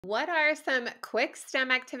What are some quick STEM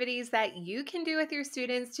activities that you can do with your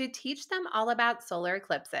students to teach them all about solar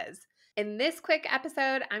eclipses? In this quick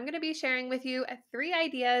episode, I'm going to be sharing with you 3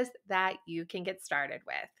 ideas that you can get started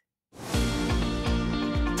with.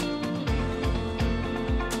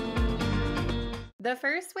 The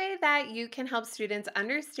first way that you can help students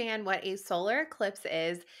understand what a solar eclipse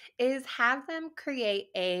is have them create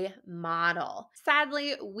a model.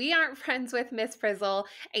 Sadly, we aren't friends with Miss Frizzle,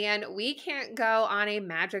 and we can't go on a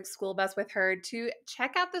magic school bus with her to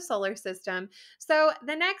check out the solar system. So,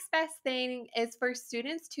 the next best thing is for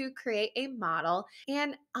students to create a model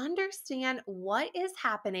and understand what is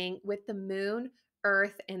happening with the moon,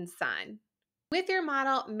 earth, and sun. With your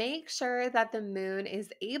model, make sure that the moon is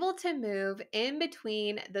able to move in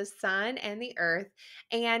between the sun and the earth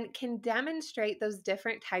and can demonstrate those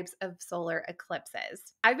different types of solar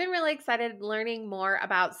eclipses. I've been really excited learning more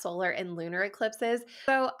about solar and lunar eclipses.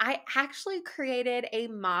 So I actually created a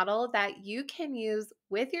model that you can use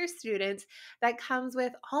with your students that comes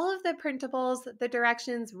with all of the printables, the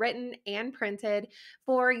directions written and printed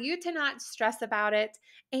for you to not stress about it.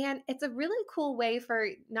 And it's a really cool way for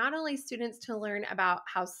not only students to learn about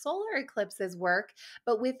how solar eclipses work,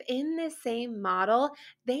 but within this same model,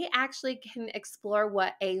 they actually can explore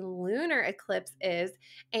what a lunar eclipse is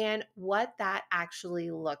and what that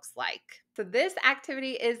actually looks like. So, this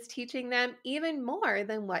activity is teaching them even more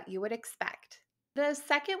than what you would expect. The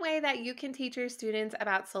second way that you can teach your students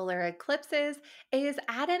about solar eclipses is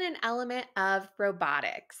add in an element of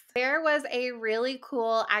robotics. There was a really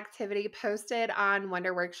cool activity posted on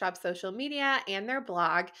Wonder Workshop social media and their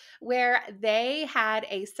blog where they had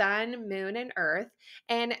a sun, moon, and earth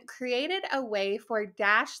and created a way for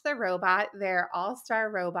Dash the robot, their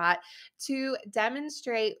all-star robot, to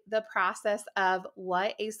demonstrate the process of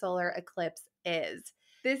what a solar eclipse is.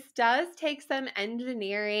 This does take some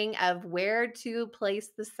engineering of where to place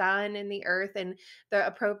the sun and the earth in the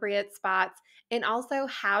appropriate spots, and also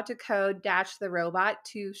how to code Dash the robot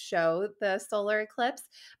to show the solar eclipse.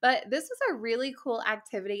 But this was a really cool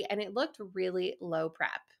activity and it looked really low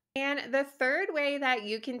prep. And the third way that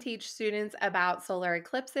you can teach students about solar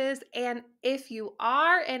eclipses, and if you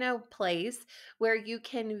are in a place where you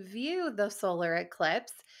can view the solar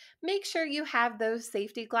eclipse, make sure you have those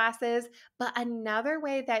safety glasses. But another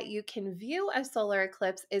way that you can view a solar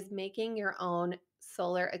eclipse is making your own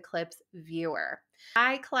solar eclipse viewer.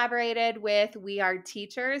 I collaborated with We Are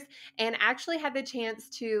Teachers and actually had the chance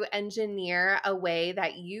to engineer a way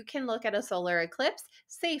that you can look at a solar eclipse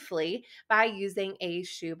safely by using a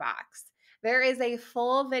shoebox. There is a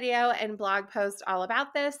full video and blog post all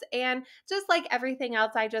about this, and just like everything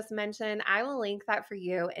else I just mentioned, I will link that for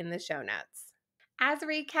you in the show notes. As a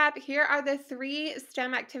recap, here are the 3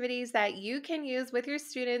 STEM activities that you can use with your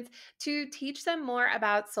students to teach them more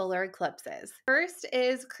about solar eclipses. First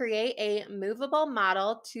is create a movable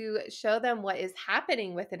model to show them what is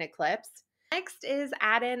happening with an eclipse. Next is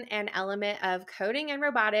add in an element of coding and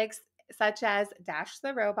robotics, such as Dash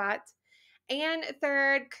the robot. And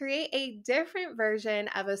third, create a different version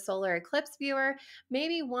of a solar eclipse viewer,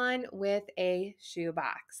 maybe one with a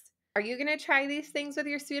shoebox. Are you going to try these things with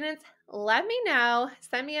your students? Let me know.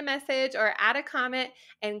 Send me a message or add a comment,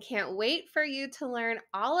 and can't wait for you to learn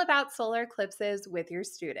all about solar eclipses with your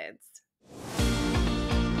students.